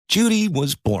Judy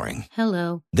was boring.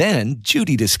 Hello. Then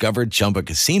Judy discovered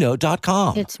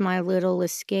ChumbaCasino.com. It's my little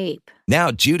escape. Now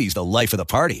Judy's the life of the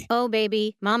party. Oh,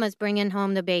 baby, mama's bringing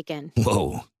home the bacon.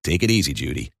 Whoa, take it easy,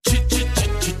 Judy.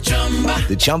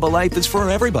 The Chumba life is for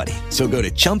everybody. So go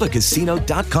to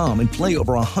ChumbaCasino.com and play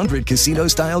over 100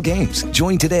 casino-style games.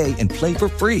 Join today and play for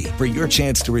free for your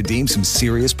chance to redeem some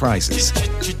serious prizes.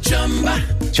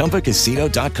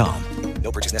 ChumbaCasino.com.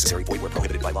 No purchase necessary. Void where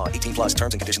prohibited by law. 18 plus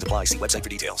terms and conditions apply. See website for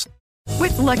details.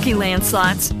 With Lucky Land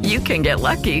Slots, you can get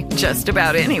lucky just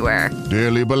about anywhere.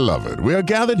 Dearly beloved, we are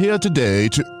gathered here today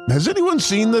to... Has anyone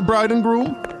seen the bride and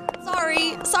groom?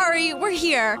 Sorry, we're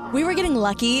here. We were getting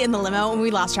lucky in the limo and we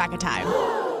lost track of time.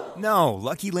 No,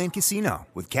 Lucky Land Casino,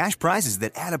 with cash prizes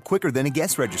that add up quicker than a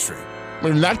guest registry.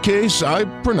 In that case, I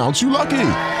pronounce you lucky.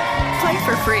 Play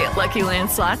for free at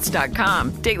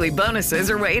LuckyLandSlots.com. Daily bonuses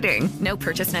are waiting. No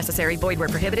purchase necessary. Void where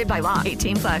prohibited by law.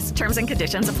 18 plus. Terms and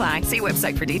conditions apply. See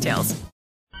website for details.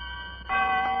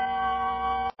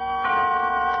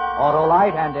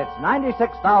 Autolite and its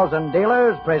 96,000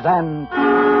 dealers present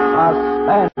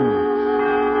Suspense.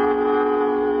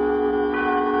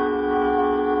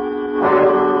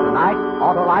 Tonight,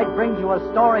 Autolite brings you a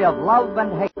story of love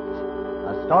and hate.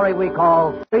 A story we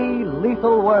call Three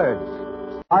Lethal Words,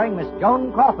 starring Miss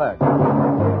Joan Crawford.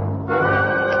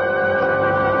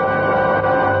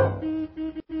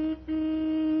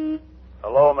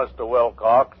 Hello, Mr.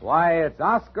 Wilcox. Why, it's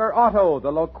Oscar Otto,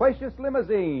 the loquacious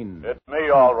limousine. It's me,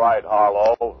 all right,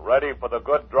 Harlow. Ready for the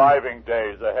good driving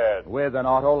days ahead. With an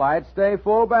Autolite Stay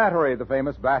Full battery, the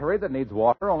famous battery that needs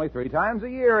water only 3 times a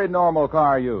year in normal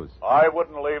car use. I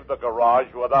wouldn't leave the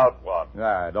garage without one.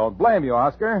 I don't blame you,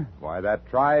 Oscar. Why, that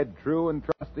tried, true, and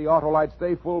trusty Autolite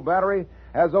Stay Full battery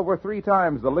has over 3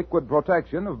 times the liquid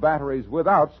protection of batteries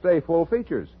without Stay Full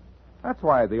features. That's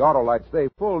why the Autolite Stay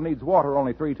Full needs water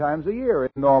only 3 times a year in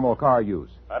normal car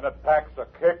use. And it packs a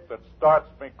kick that starts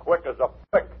me quick as a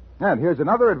flick. And here's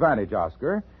another advantage,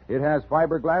 Oscar. It has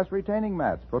fiberglass retaining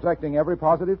mats protecting every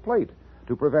positive plate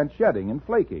to prevent shedding and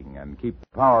flaking and keep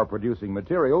the power-producing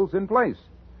materials in place.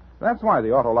 That's why the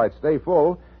Autolite Stay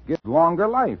Full gives longer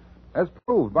life, as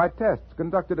proved by tests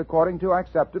conducted according to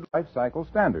accepted life cycle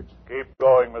standards. Keep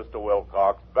going, Mr.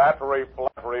 Wilcox. Battery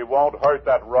flattery won't hurt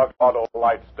that rugged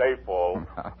Autolite Stay Full.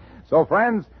 So,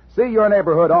 friends, see your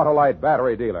neighborhood Autolite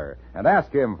battery dealer and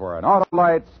ask him for an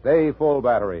Autolite Stay Full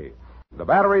battery. The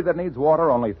battery that needs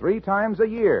water only 3 times a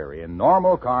year in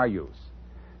normal car use.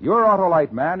 Your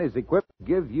Autolite man is equipped to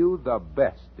give you the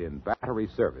best in battery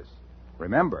service.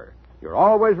 Remember, you're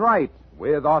always right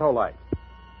with Autolite.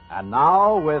 And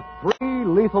now, with 3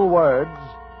 lethal words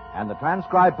and the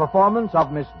transcribed performance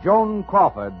of Miss Joan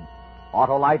Crawford,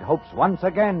 Autolite hopes once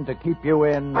again to keep you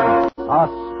in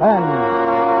suspense.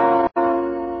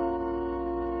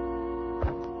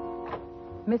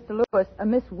 Mr. Lewis,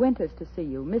 Miss Winters to see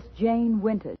you. Miss Jane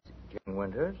Winters. Jane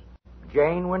Winters?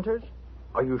 Jane Winters?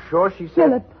 Are you sure she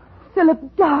said...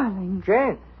 Philip, darling.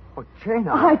 Jane? Oh, Jane,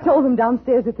 I told them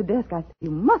downstairs at the desk. I said,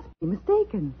 you must be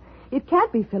mistaken. It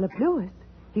can't be Philip Lewis.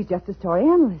 He's just a story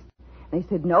analyst. They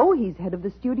said, no, he's head of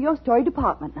the studio story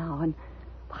department now. And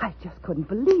I just couldn't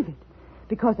believe it.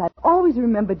 Because I've always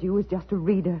remembered you as just a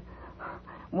reader.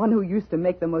 One who used to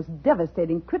make the most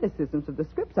devastating criticisms of the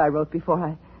scripts I wrote before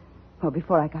I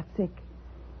got sick.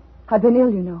 I've been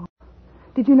ill, you know.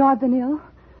 Did you know I've been ill?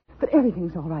 But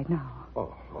everything's all right now.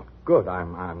 Oh, good.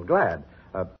 I'm glad.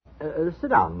 Sit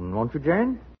down, won't you,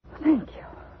 Jane? Thank you.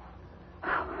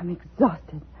 Oh, I'm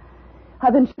exhausted.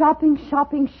 I've been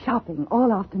shopping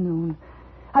all afternoon.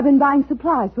 I've been buying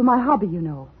supplies for my hobby, you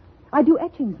know. I do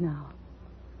etchings now.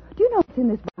 Do you know what's in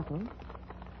this bottle?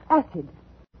 Acid.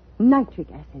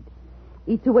 Nitric acid.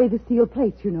 Eats away the steel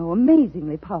plates, you know.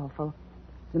 Amazingly powerful.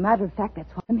 As a matter of fact,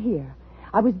 that's why I'm here.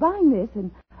 I was buying this,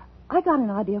 and I got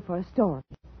an idea for a story.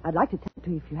 I'd like to tell it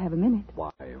to you if you have a minute. Why,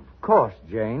 of course,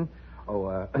 Jane.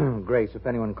 Oh, Grace, if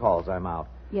anyone calls, I'm out.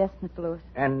 Yes, Mr. Lewis.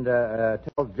 And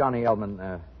tell Johnny Ellman...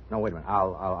 no, wait a minute.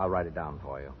 I'll write it down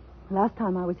for you. Last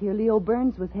time I was here, Leo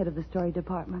Burns was head of the story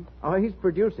department. Oh, he's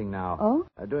producing now. Oh?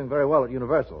 Doing very well at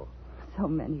Universal. So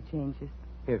many changes.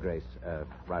 Here, Grace,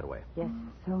 right away. Yes,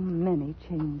 so many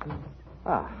changes.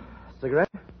 Cigarette?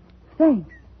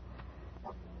 Thanks.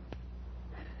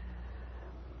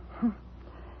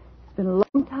 It's been a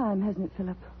long time, hasn't it,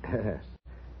 Philip? Yes.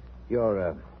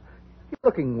 You're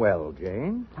looking well,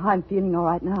 Jane. I'm feeling all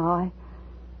right now.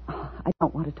 I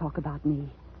don't want to talk about me.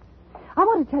 I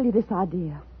want to tell you this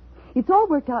idea. It's all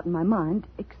worked out in my mind,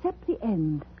 except the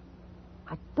end.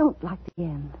 I don't like the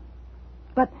end.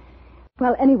 But,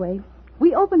 well, anyway,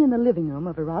 we open in the living room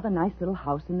of a rather nice little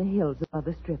house in the hills above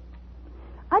the Strip.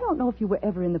 I don't know if you were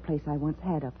ever in the place I once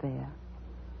had up there.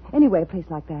 Anyway, a place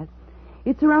like that.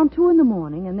 It's around 2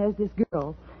 a.m, and there's this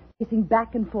girl pacing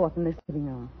back and forth in this living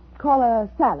room. Call her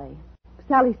Sally.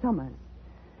 Sally Summers.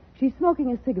 She's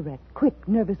smoking a cigarette, quick,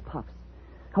 nervous puffs.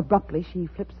 Abruptly, she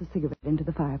flips the cigarette into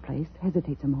the fireplace,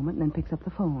 hesitates a moment, and then picks up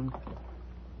the phone.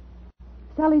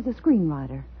 Sally's a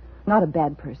screenwriter, not a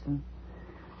bad person.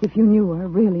 If you knew her,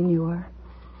 really knew her,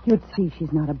 you'd see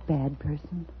she's not a bad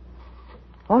person.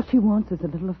 All she wants is a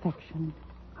little affection,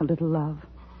 a little love.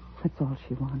 That's all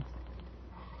she wants.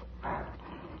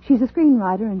 She's a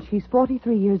screenwriter, and she's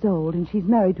 43 years old, and she's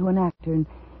married to an actor, and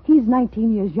he's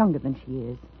 19 years younger than she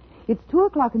is. It's 2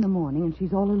 o'clock in the morning, and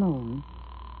she's all alone.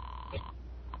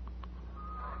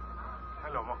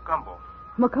 Hello, Macombo.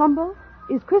 Macombo?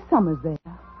 Is Chris Summers there?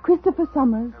 Christopher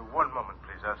Summers? One moment,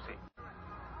 please. I'll see.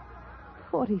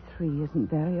 43 isn't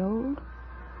very old.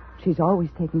 She's always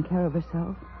taken care of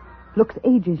herself. Looks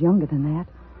ages younger than that.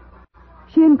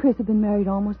 She and Chris have been married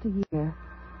almost a year,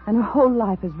 and her whole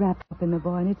life is wrapped up in the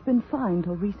boy, and it's been fine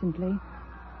till recently.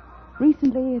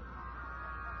 Recently, it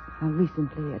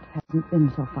hasn't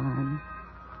been so fine.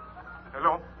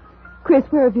 Hello? Chris,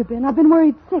 where have you been? I've been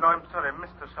worried sick. No, I'm sorry.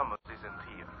 Mr. Summers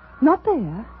isn't here. Not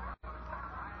there?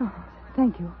 Oh,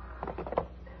 thank you.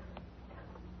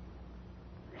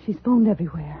 She's phoned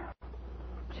everywhere.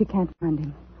 She can't find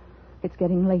him. It's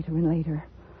getting later and later.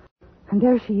 And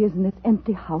there she is in this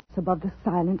empty house above the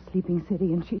silent, sleeping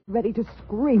city, and she's ready to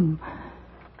scream.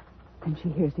 Then she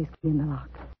hears his key in the lock.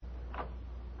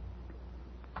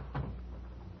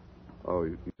 Oh,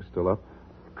 you're still up?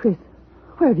 Chris,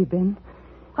 where have you been?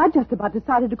 I just about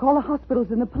decided to call the hospitals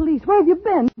and the police. Where have you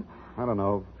been? I don't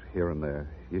know, here and there.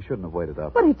 You shouldn't have waited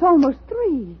up. But it's almost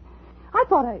 3. I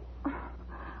thought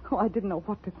I didn't know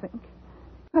what to think.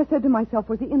 I said to myself,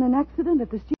 was he in an accident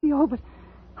at the studio? But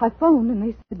I phoned, and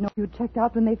they said, no, you'd checked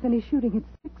out when they finished shooting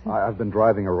at 6. I've been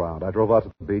driving around. I drove out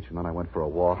to the beach, and then I went for a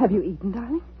walk. Have you eaten,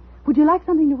 darling? Would you like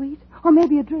something to eat? Or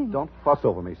maybe a drink? Don't fuss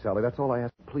over me, Sally. That's all I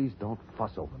ask. Please don't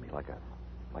fuss over me like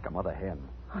a mother hen.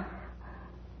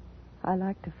 I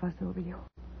like to fuss over you.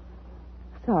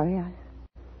 Sorry,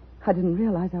 I didn't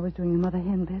realize I was doing the mother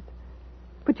hen bit.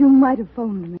 But you might have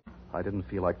phoned me. I didn't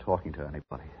feel like talking to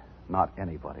anybody. Not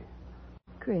anybody.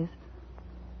 Chris,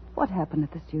 what happened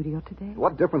at the studio today?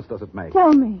 What difference does it make?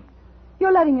 Tell me.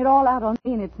 You're letting it all out on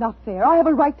me, and it's not fair. I have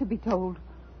a right to be told.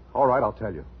 All right, I'll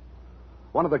tell you.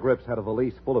 One of the grips had a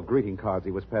valise full of greeting cards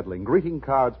he was peddling. Greeting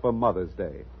cards for Mother's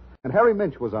Day. And Harry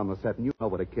Minch was on the set, and you know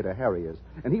what a kid a Harry is.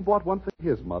 And he bought one for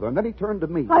his mother, and then he turned to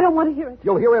me. I don't want to hear it.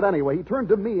 You'll hear it anyway. He turned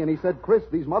to me, and he said, Chris,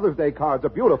 these Mother's Day cards are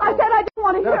beautiful. I said I don't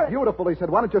want to hear it. They're beautiful, he said.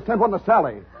 Why don't you send one to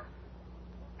Sally?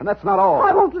 And that's not all.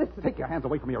 I won't listen. Take your hands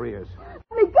away from your ears.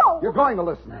 Let me go. You're going to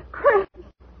listen. Chris.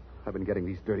 I've been getting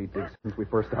these dirty digs since we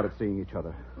first started seeing each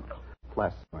other.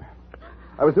 Last summer.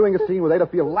 I was doing a scene with Ada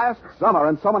Field last summer,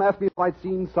 and someone asked me if I'd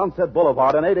seen Sunset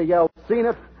Boulevard, and Ada yelled, seen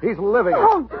it? He's living it.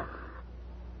 Oh.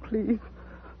 Please.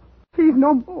 Please,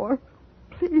 no more.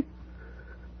 Please.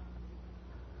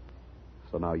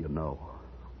 So now you know.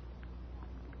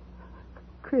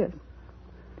 Chris.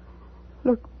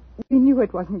 Look, we knew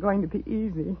it wasn't going to be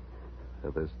easy.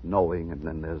 There's knowing, and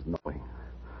then there's knowing.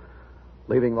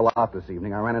 Leaving the lot this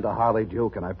evening, I ran into Harley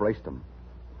Duke, and I braced him.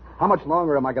 How much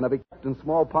longer am I going to be kept in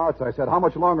small parts? I said, how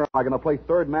much longer am I going to play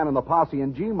third man in the posse?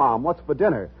 And G-Mom, what's for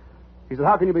dinner? He said,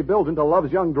 how can you be built into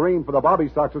love's young dream for the Bobby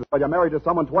Soxers while you're married to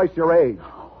someone twice your age?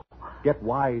 Get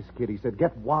wise, kid, he said.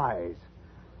 Get wise.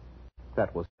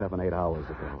 That was 7-8 hours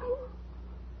ago.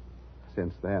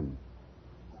 Since then,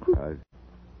 I've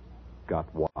got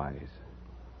wise.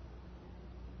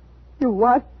 You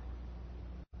what?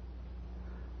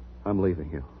 I'm leaving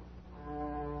you.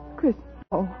 Chris,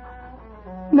 no.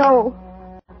 No.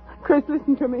 Chris,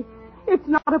 listen to me. It's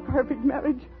not a perfect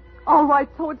marriage. All right,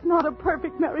 so it's not a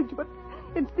perfect marriage, but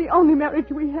it's the only marriage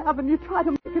we have, and you try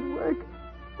to make it work.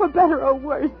 For better or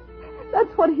worse.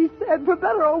 That's what he said, for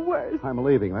better or worse. I'm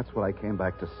leaving. That's what I came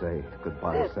back to say.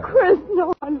 Goodbye, Sally. Chris,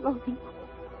 no, I love you.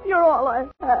 You're all I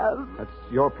have. That's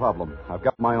your problem. I've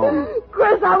got my own.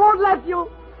 Chris, I won't let you.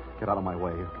 Get out of my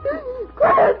way.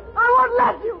 Chris, I won't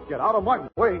let you. Get out of my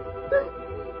way.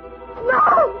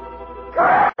 No!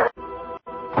 Chris!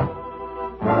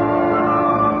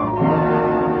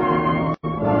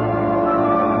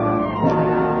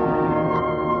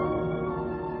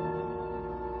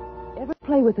 Ever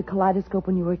play with a kaleidoscope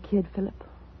when you were a kid, Philip?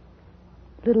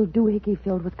 Little doohickey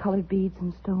filled with colored beads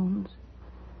and stones.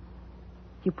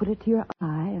 You put it to your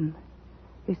eye, and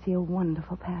you see a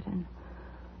wonderful pattern.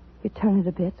 You turn it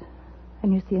a bit,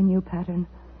 and you see a new pattern.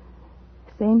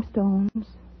 Same stones,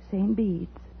 same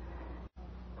beads.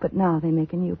 But now they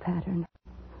make a new pattern.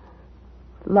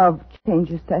 Love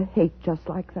changes to hate just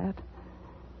like that.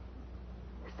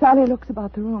 Sally looks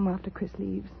about the room after Chris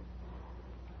leaves.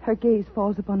 Her gaze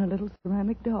falls upon a little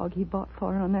ceramic dog he bought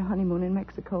for her on their honeymoon in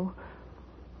Mexico.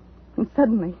 And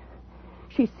suddenly,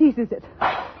 she seizes it.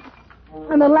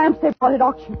 And the lamps they bought at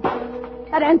auction,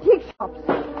 at antique shops,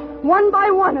 one by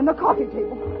one, and the coffee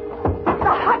table, the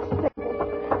hat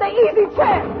table, the easy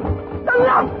chair, the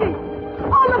love seat,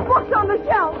 all the books on the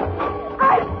shelf,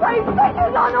 and great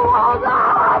pictures on the walls.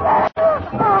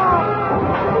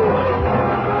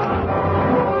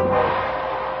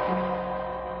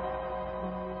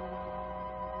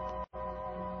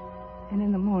 And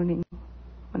in the morning,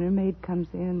 when her maid comes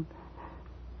in,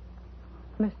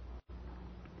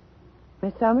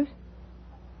 Miss Summers?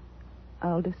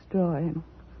 I'll destroy him.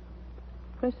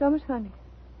 Miss Summers, honey?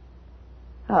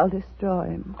 I'll destroy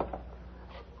him.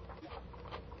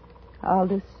 I'll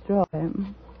destroy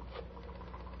him.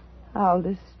 I'll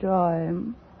destroy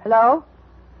him. Hello?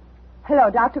 Hello,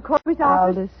 Dr. Corby's office?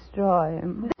 I'll destroy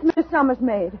him. This is Miss Summers'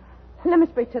 maid. Let me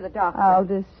speak to the doctor. I'll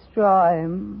destroy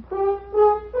him.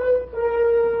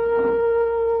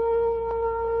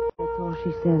 That's all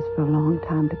she says for a long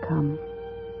time to come.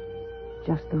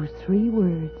 Just those 3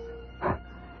 words.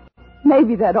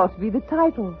 Maybe that ought to be the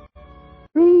title.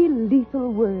 3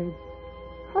 lethal words.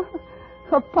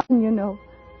 A pun, you know.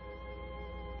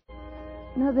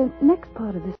 Now, the next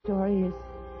part of the story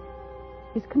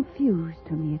is confused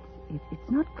to me. It's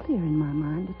not clear in my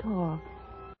mind at all.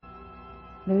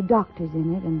 There are doctors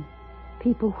in it and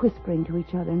people whispering to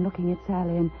each other and looking at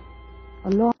Sally and a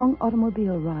long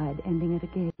automobile ride ending at a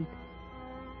gate.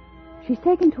 She's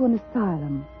taken to an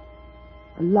asylum.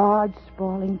 A large,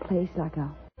 sprawling place like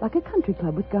a country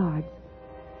club with guards.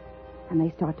 And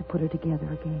they start to put her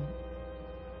together again.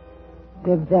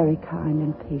 They're very kind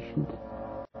and patient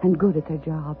and good at their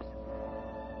jobs.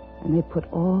 And they put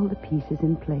all the pieces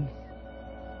in place.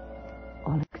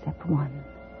 All except one.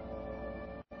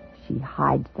 She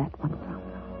hides that one from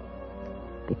them.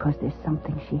 Because there's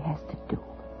something she has to do.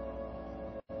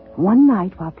 One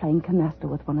night while playing canasta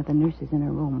with one of the nurses in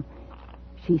her room,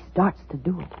 she starts to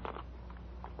do it.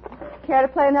 Care to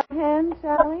play another hand,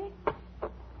 Sally?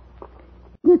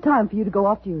 Isn't it time for you to go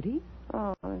off duty?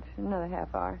 Oh, it's another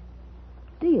half hour.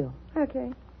 Deal.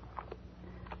 Okay.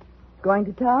 Going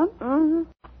to town? Mm-hmm.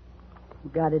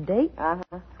 Got a date?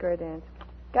 Uh-huh. Square dance.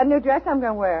 Got a new dress I'm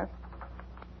going to wear.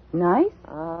 Nice?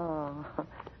 Oh,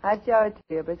 I'd show it to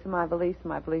you, but it's my valise.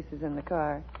 My valise is in the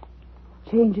car.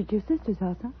 Change at your sister's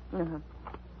house, huh? Uh-huh.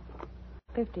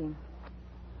 15.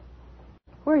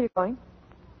 Where are you going?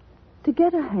 To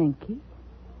get a hanky.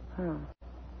 Huh.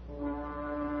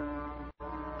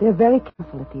 They're very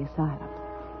careful at the asylum.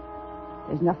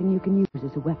 There's nothing you can use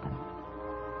as a weapon.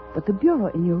 But the bureau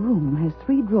in your room has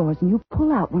 3 drawers, and you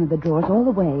pull out one of the drawers all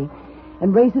the way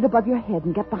and raise it above your head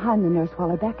and get behind the nurse while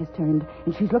her back is turned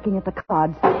and she's looking at the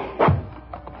cards.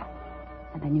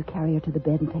 And then you carry her to the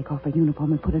bed and take off her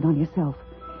uniform and put it on yourself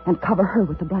and cover her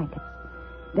with the blankets.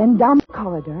 Then down the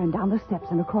corridor and down the steps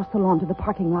and across the lawn to the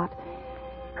parking lot.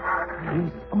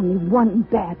 There's only one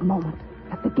bad moment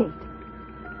at the gate.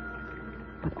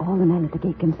 But all the man at the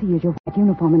gate can see is your white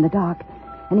uniform in the dark,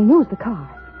 and he knows the car.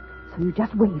 So you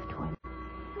just wave to him,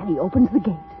 and he opens the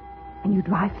gate, and you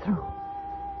drive through.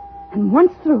 And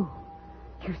once through,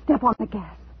 you step on the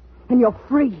gas, and you're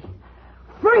free.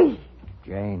 Free!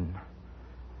 Jane.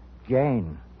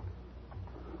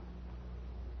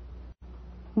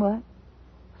 What?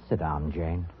 Sit down,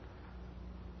 Jane.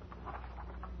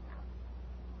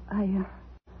 I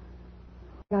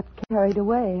got carried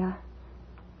away.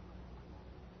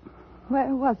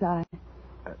 Where was I?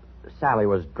 Sally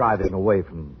was driving away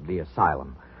from the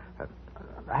asylum.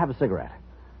 Have a cigarette.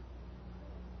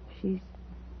 She's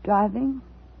driving?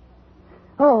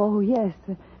 Oh, yes.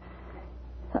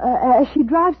 As she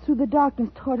drives through the darkness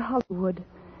toward Hollywood,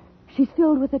 she's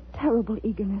filled with a terrible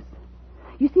eagerness.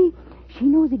 You see, she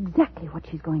knows exactly what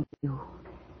she's going to do.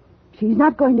 She's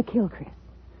not going to kill Chris.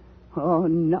 Oh,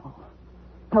 no.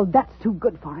 Oh, that's too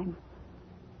good for him.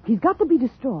 He's got to be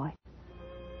destroyed.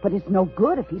 But it's no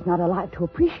good if he's not alive to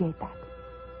appreciate that.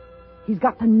 He's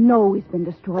got to know he's been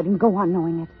destroyed and go on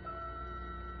knowing it.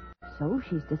 So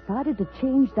she's decided to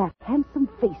change that handsome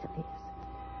face of his.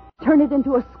 Turn it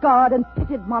into a scarred and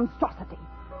pitted monstrosity.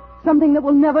 Something that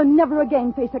will never, never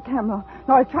again face a camera,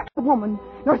 nor attract a woman,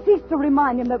 nor cease to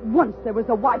remind him that once there was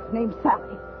a wife named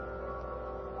Sally,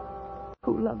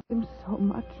 who loved him so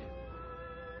much.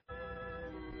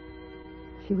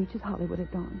 She reaches Hollywood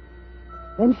at dawn.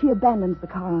 Then she abandons the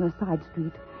car on a side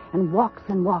street and walks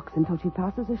until she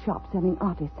passes a shop selling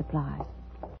artist supplies.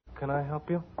 Can I help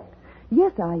you?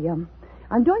 Yes,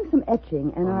 I'm doing some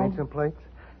etching, and I need some plates?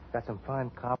 Got some fine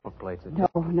copper plates.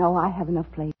 No, I have enough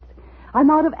plates. I'm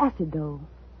out of acid, though.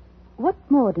 What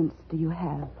mordants do you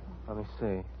have? Let me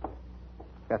see.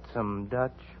 Got some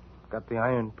Dutch. Got the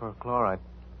iron perchloride.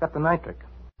 Got the nitric.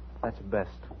 That's best.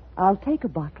 I'll take a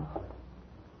bottle.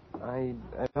 I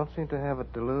don't seem to have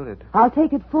it diluted. I'll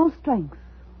take it full strength.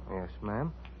 Yes,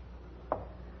 ma'am.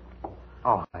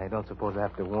 Oh, I don't suppose I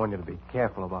have to warn you to be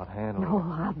careful about handling Oh, it.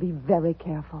 I'll be very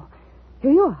careful.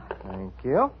 Here you are. Thank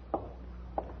you.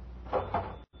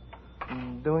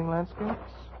 Doing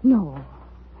landscapes? No.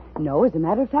 No, as a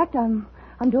matter of fact, I'm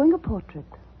doing a portrait.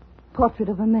 Portrait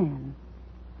of a man.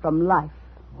 From life.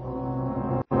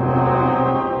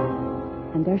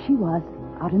 And there she was,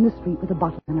 out in the street with a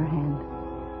bottle in her hand.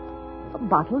 A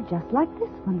bottle just like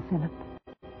this one, Philip.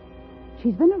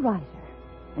 She's been a writer,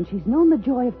 and she's known the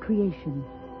joy of creation.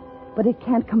 But it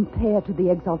can't compare to the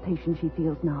exaltation she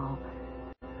feels now.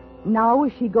 Now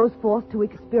as she goes forth to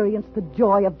experience the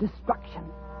joy of destruction.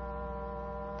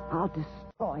 I'll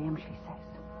destroy him, she says.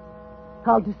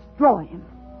 I'll destroy him.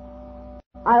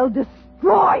 I'll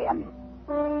destroy him.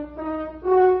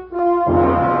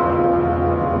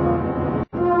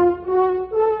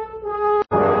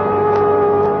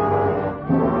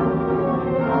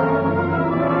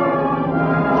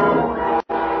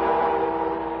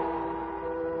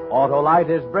 Autolite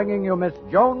is bringing you Miss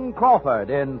Joan Crawford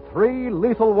in 3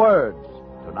 Lethal Words.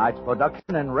 Tonight's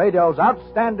production in radio's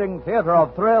outstanding theater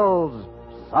of thrills,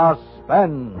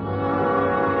 Suspense.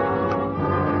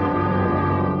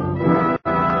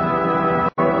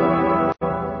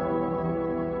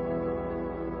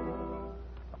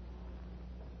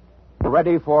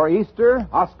 Ready for Easter,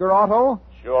 Oscar Otto?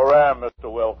 Sure am,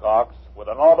 Mr. Wilcox. With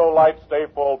an Autolite Stay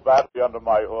Full battery under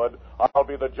my hood, I'll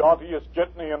be the jauntiest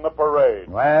jitney in the parade.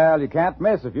 Well, you can't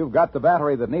miss if you've got the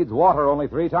battery that needs water only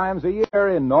 3 times a year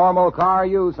in normal car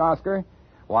use, Oscar.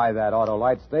 Why, that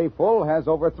Autolite Stay Full has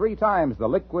over 3 times the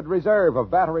liquid reserve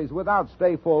of batteries without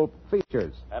Stay Full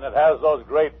features. And it has those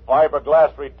great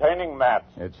fiberglass retaining mats.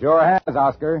 It sure has,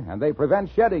 Oscar, and they prevent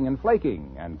shedding and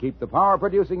flaking and keep the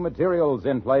power-producing materials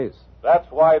in place. That's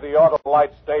why the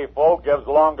Autolite Stay Full gives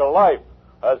longer life,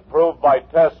 as proved by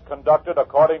tests conducted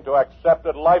according to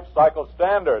accepted life cycle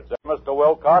standards, Mr.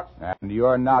 Wilcox. And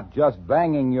you're not just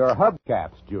banging your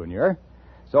hubcaps, Junior.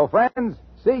 So, friends,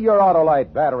 see your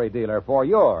Autolite battery dealer for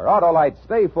your Autolite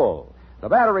Stay Full, the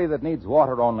battery that needs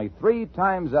water only 3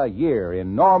 times a year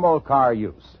in normal car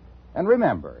use. And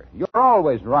remember, you're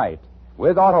always right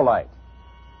with Autolite.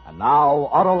 And now,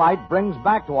 Autolite brings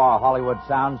back to our Hollywood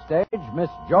soundstage Miss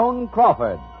Joan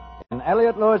Crawford in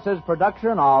Elliot Lewis's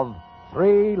production of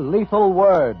 3 Lethal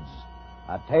Words,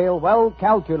 a tale well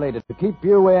calculated to keep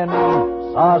you in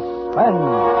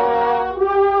suspense.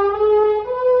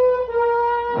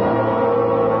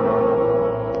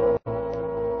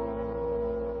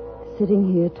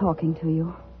 Sitting here talking to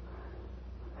you.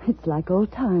 It's like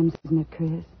old times, isn't it,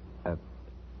 Chris?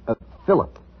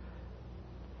 Philip,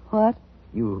 What?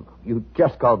 you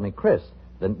just called me Chris,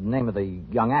 the name of the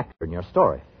young actor in your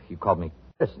story. You called me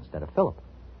Chris instead of Philip.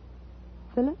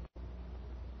 Philip?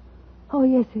 Oh,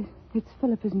 yes, it's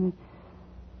Philip, isn't it?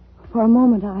 For a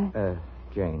moment,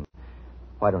 Jane,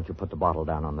 why don't you put the bottle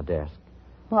down on the desk?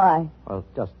 Why? Well,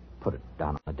 just put it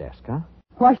down on the desk, huh?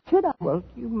 Why should I? Well,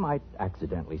 you might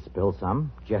accidentally spill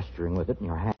some, gesturing with it in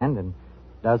your hand, and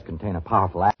it does contain a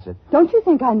powerful acid. Don't you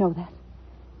think I know that?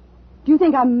 Do you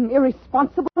think I'm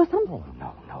irresponsible or something? Oh,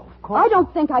 no, of course. I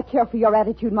don't think I care for your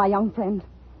attitude, my young friend.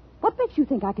 What makes you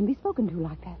think I can be spoken to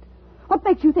like that? What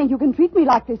makes you think you can treat me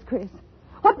like this, Chris?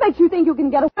 What makes you think you can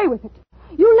get away with it?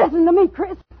 You listen to me,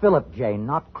 Chris. Philip, Jane,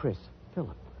 not Chris.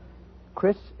 Philip.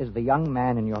 Chris is the young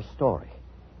man in your story.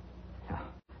 Now,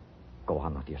 go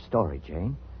on with your story,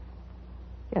 Jane.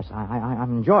 Yes,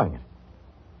 I'm enjoying it.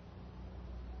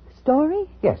 Story?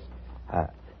 Yes.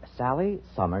 Sally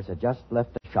Summers had just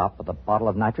left the shop with a bottle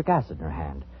of nitric acid in her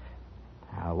hand.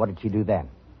 What did she do then?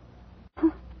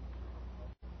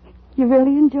 You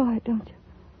really enjoy it, don't you?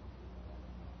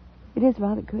 It is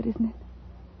rather good, isn't it?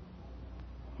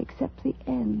 Except the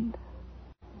end.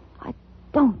 I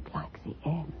don't like the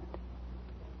end.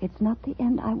 It's not the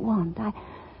end I want.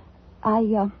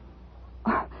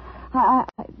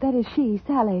 That is she,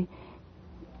 Sally,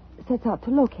 sets out to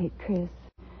locate Chris.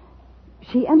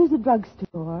 She enters a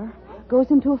drugstore, goes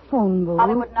into a phone booth.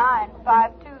 Hollywood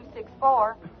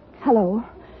 95264. Hello.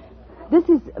 This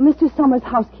is Mr. Summers'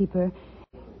 housekeeper.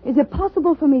 Is it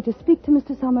possible for me to speak to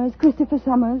Mr. Summers, Christopher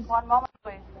Summers? One moment,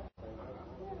 please.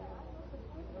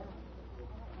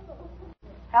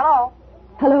 Hello?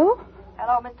 Hello?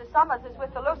 Hello, Mr. Summers is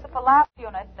with the Lucifer Labs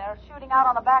unit. They're shooting out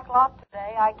on the back lot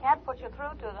today. I can't put you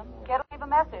through to them. Can't leave a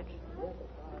message.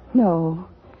 No.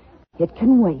 It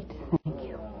can wait. Thank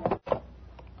you.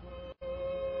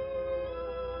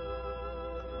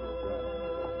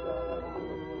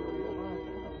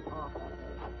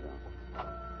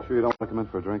 sure you don't want to come in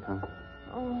for a drink, huh?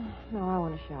 Oh, no, I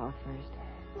want to shower first.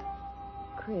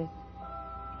 Chris,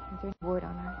 is there any word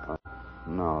on her?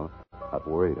 No. Not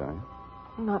worried, are you?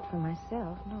 Not for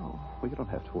myself, no. Well, you don't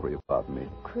have to worry about me.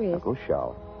 Chris. Now go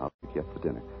shower. I'll pick you up for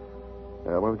dinner.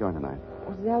 Where are we going tonight?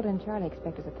 Zelda and Charlie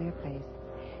expect us at their place.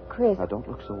 Chris. Now, don't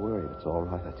look so worried. It's all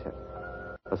right, I tell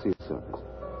you. I'll see you soon.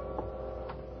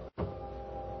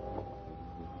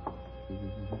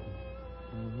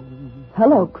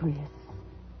 Hello, Chris.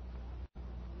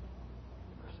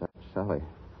 Sally.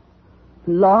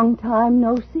 Long time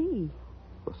no see.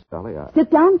 Well, Sally,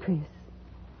 Sit down, Chris.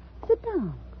 Sit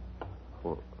down.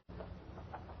 Well,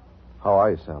 how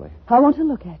are you, Sally? I want to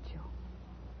look at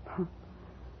you.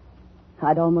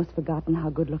 I'd almost forgotten how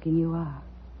good-looking you are.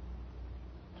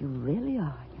 You really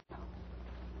are, you know.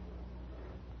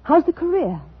 How's the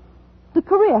career? The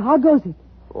career, how goes it?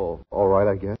 Oh, all right,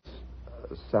 I guess.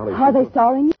 Sally... Are they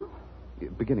starring you?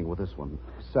 Beginning with this one.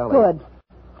 Sally... Good.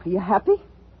 Are you happy?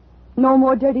 No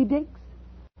more dirty digs?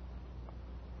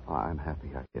 I'm happy,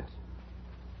 I guess.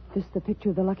 This the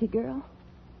picture of the lucky girl?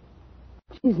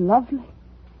 She's lovely.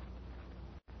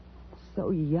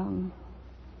 So young.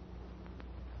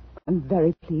 I'm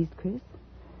very pleased, Chris.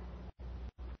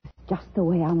 It's just the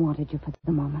way I wanted you for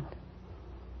the moment.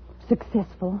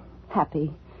 Successful,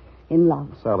 happy, in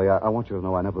love. Sally, I want you to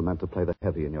know I never meant to play the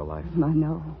heavy in your life. I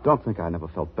know. Don't think I never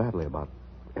felt badly about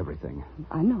everything.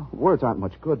 I know. Words aren't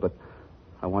much good, but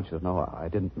I want you to know I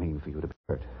didn't mean for you to be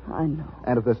hurt. I know.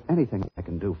 And if there's anything I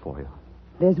can do for you...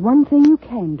 There's one thing you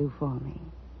can do for me.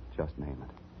 Just name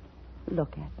it.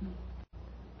 Look at me.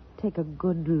 Take a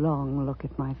good, long look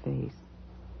at my face.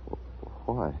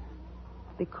 Why?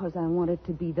 Because I want it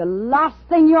to be the last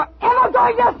thing you're ever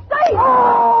going to say!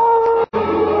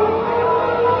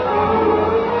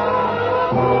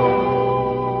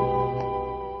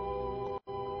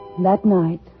 That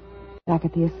night, back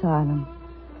at the asylum,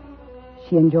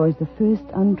 she enjoys the first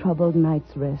untroubled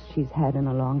night's rest she's had in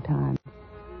a long time.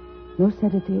 No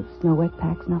sedatives, no wet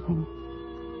packs, nothing.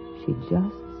 She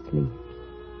just sleeps.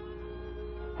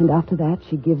 And after that,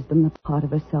 she gives them the part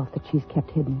of herself that she's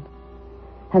kept hidden.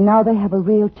 And now they have a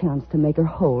real chance to make her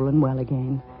whole and well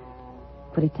again.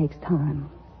 But it takes time.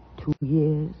 2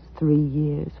 years, 3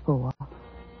 years, 4.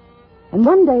 And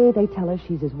one day they tell her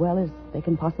she's as well as they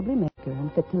can possibly make her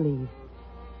and fit to leave.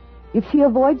 If she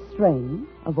avoids strain,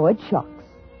 avoids shocks,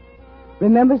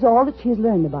 remembers all that she has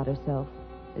learned about herself,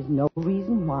 there's no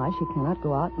reason why she cannot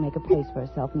go out and make a place for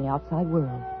herself in the outside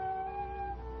world.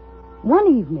 One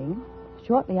evening,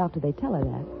 shortly after they tell her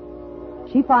that,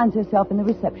 she finds herself in the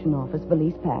reception office,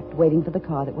 valise packed, waiting for the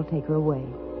car that will take her away.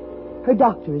 Her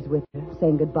doctor is with her,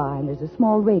 saying goodbye, and there's a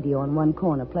small radio in one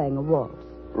corner playing a waltz.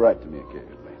 Write to me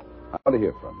occasionally. I want to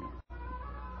hear from you.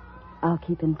 I'll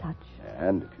keep in touch.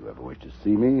 And if you ever wish to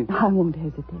see me... I won't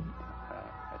hesitate.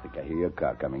 I think I hear your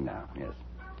car coming now, yes.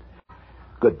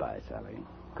 Goodbye, Sally.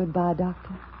 Goodbye,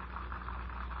 Doctor.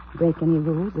 Break any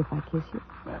rules if I kiss you?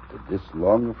 After this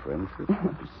long a friendship,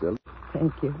 don't be silly.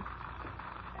 Thank you.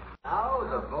 Now,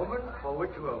 the moment for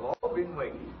which you have all been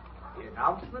waiting. The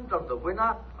announcement of the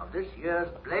winner of this year's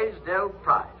Blaisdell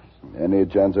Prize. Any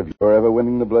chance of your ever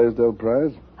winning the Blaisdell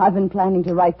Prize? I've been planning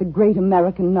to write the great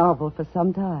American novel for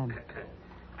some time.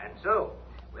 And so,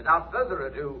 without further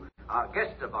ado, our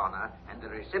guest of honor and the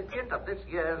recipient of this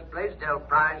year's Blaisdell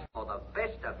Prize for the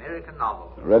Best American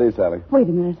Novel. Ready, Sally. Wait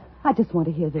a minute. I just want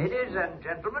to hear this. Ladies and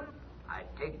gentlemen, I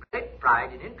take great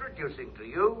pride in introducing to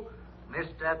you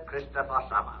Mr. Christopher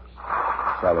Summers.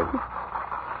 Sally.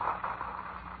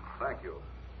 Thank you.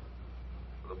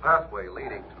 The pathway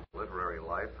leading to literary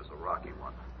life is a rocky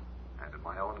one, and in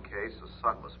my own case, a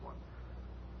sunless one.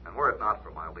 And were it not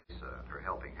for my Lisa and her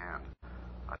helping hand,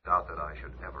 I doubt that I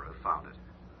should ever have found it.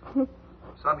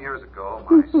 Some years ago,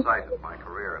 my sight and my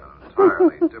career in an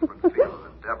entirely different field of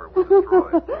endeavor were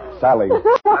destroyed. Sally.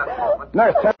 That moment...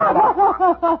 Nurse, turn her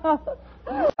off.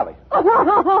 Sally.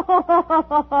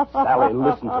 Sally,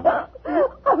 listen to me.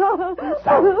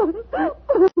 Sally.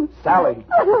 Sally.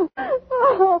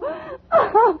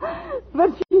 But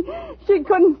she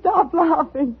couldn't stop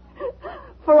laughing.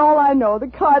 For all I know, the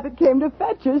car that came to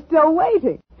fetch her is still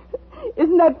waiting.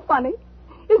 Isn't that funny?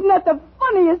 Isn't that the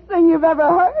funniest thing you've ever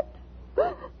heard?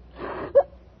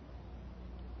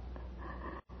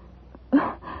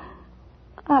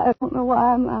 I don't know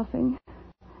why I'm laughing.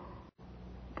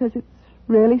 Because it's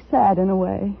really sad in a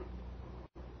way.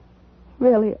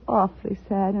 Really awfully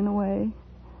sad in a way.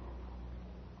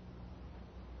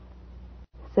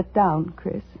 Sit down,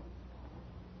 Chris.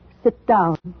 Sit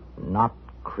down. Not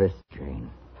Chris, Jane.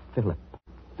 Philip.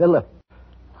 Philip.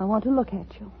 I want to look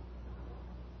at you.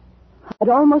 I'd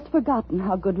almost forgotten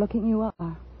how good-looking you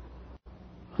are.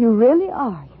 You really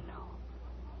are, you know.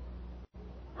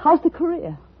 How's the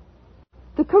career?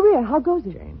 The career, how goes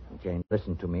it? Jane,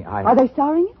 listen to me. Are they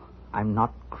starring you? I'm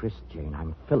not Chris, Jane.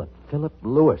 I'm Philip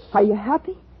Lewis. Are you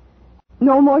happy?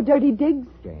 No more dirty digs?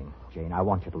 Jane, I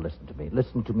want you to listen to me.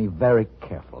 Listen to me very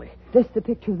carefully. This the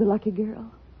picture of the lucky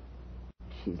girl?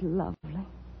 She's lovely.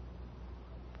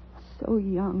 So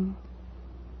young.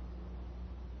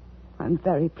 I'm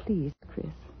very pleased, Chris.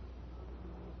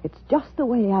 It's just the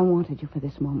way I wanted you for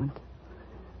this moment.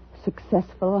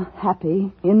 Successful,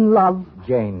 happy, in love.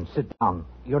 Jane, sit down.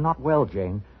 You're not well,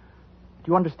 Jane.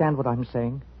 Do you understand what I'm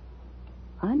saying?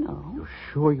 I know. You're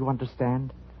sure you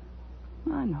understand?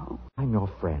 I know. I'm your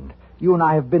friend. You and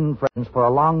I have been friends for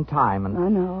a long time, and... I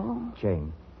know.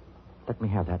 Jane, let me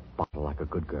have that bottle like a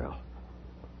good girl.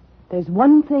 There's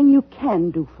one thing you can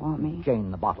do for me.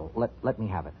 Jane, the bottle. Let me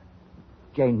have it.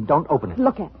 Jane, don't open it.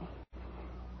 Look at me.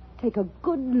 Take a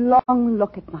good long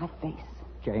look at my face.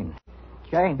 Jane.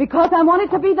 Because I want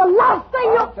it to be the last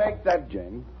thing I'll take that,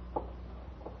 Jane.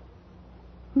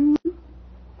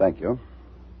 Thank you.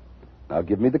 Now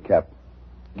give me the cap.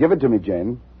 Give it to me,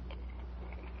 Jane.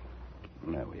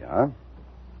 There we are.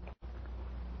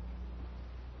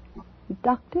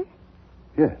 Doctor?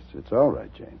 Yes, it's all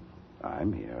right, Jane.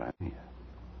 I'm here.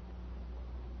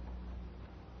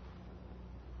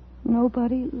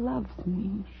 Nobody loves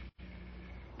me.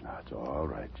 No, it's all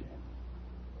right, Jane.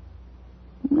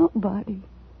 Nobody.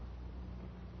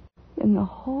 In the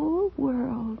whole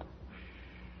world.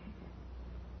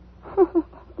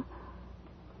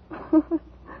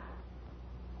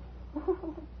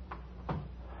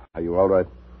 Are you all right?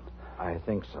 I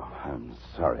think so. I'm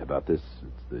sorry about this.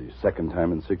 It's the second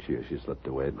time in 6 years she slipped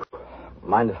away.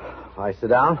 Mind if I sit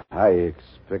down? I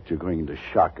expect you're going into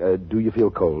shock. Do you feel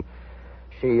cold?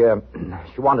 She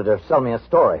wanted to sell me a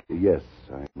story. Yes,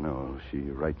 I know. She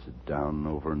writes it down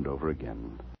over and over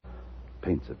again.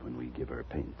 Paints it when we give her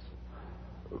paints.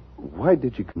 Why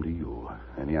did she come to you?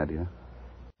 Any idea?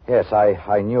 Yes,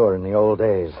 I knew her in the old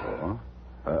days. Oh?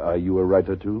 Are you a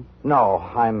writer, too? No,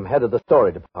 I'm head of the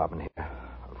story department here.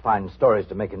 Find stories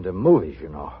to make into movies, you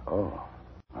know. Oh,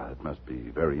 well, it must be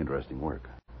very interesting work.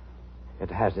 It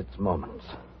has its moments.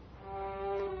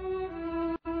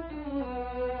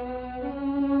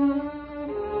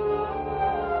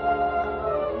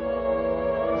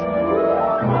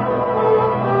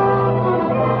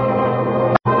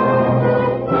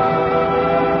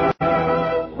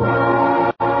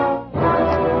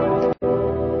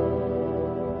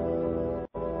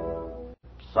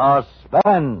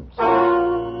 Suspense.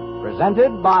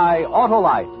 Presented by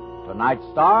Autolite. Tonight's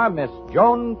star, Miss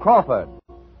Joan Crawford.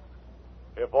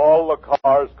 If all the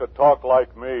cars could talk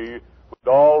like me, we'd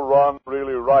all run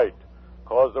really right.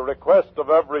 'Cause the request of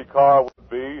every car would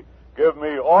be, give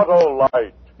me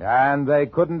Autolite. And they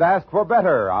couldn't ask for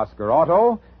better, Oscar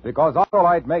Auto, because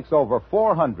Autolite makes over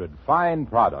 400 fine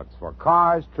products for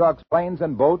cars, trucks, planes,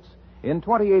 and boats in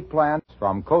 28 plants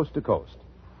from coast to coast.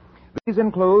 These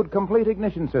include complete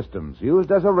ignition systems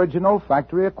used as original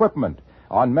factory equipment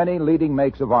on many leading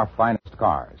makes of our finest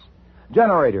cars.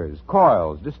 Generators,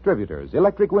 coils, distributors,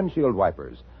 electric windshield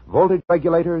wipers, voltage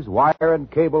regulators, wire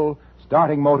and cable,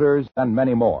 starting motors, and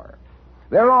many more.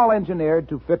 They're all engineered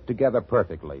to fit together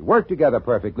perfectly, work together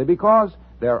perfectly, because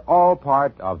they're all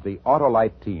part of the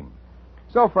Autolite team.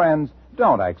 So, friends,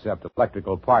 don't accept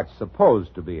electrical parts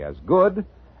supposed to be as good.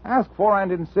 Ask for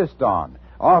and insist on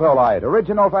Autolite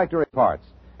original factory parts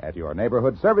at your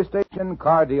neighborhood service station,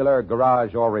 car dealer,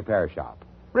 garage, or repair shop.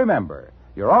 Remember,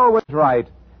 you're always right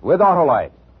with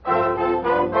Autolite.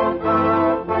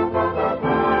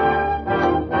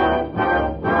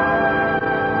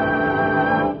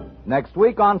 Next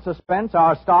week on Suspense,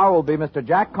 our star will be Mr.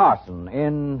 Jack Carson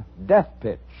in Death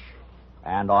Pitch.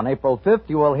 And on April 5th,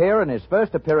 you will hear in his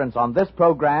first appearance on this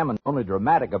program, and only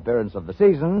dramatic appearance of the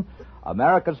season,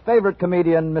 America's favorite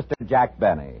comedian, Mr. Jack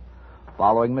Benny.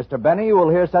 Following Mr. Benny, you will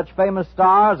hear such famous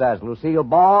stars as Lucille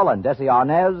Ball and Desi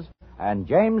Arnaz and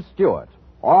James Stewart,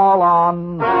 all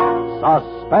on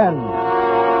Suspense.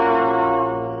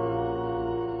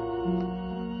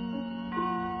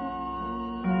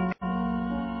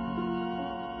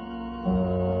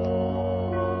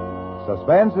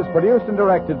 Suspense is produced and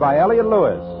directed by Elliott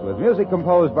Lewis, with music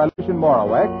composed by Lucien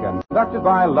Moraweck and conducted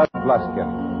by Lud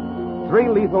Gluskin. 3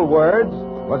 Lethal Words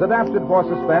was adapted for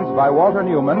Suspense by Walter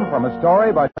Newman from a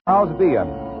story by Charles Bean.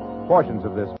 Portions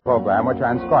of this program were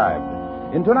transcribed.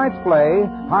 In tonight's play,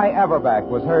 High Averback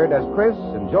was heard as Chris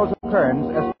and Joseph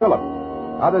Kearns as Philip.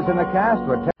 Others in the cast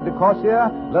were Ted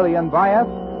DeCorsia, Lillian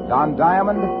Vyeth, Don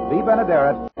Diamond, Bea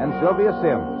Benaderet, and Sylvia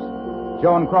Sims.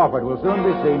 Joan Crawford will soon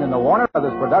be seen in the Warner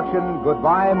Brothers production,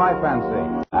 Goodbye, My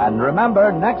Fancy. And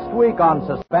remember, next week on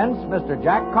Suspense, Mr.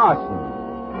 Jack Carson,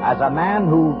 as a man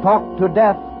who talked to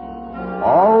death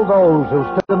all those who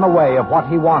stood in the way of what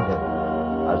he wanted.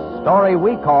 A story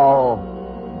we call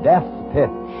Death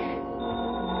Pitch.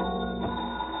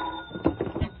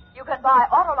 You can buy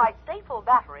Autolite Stay-Full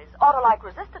batteries, Autolite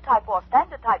resistor-type or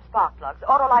standard-type spark plugs,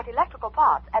 Autolite electrical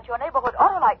parts at your neighborhood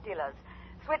Autolite dealers.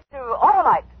 Switch to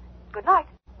Autolite. Good night.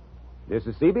 This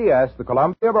is CBS, the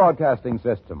Columbia Broadcasting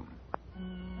System.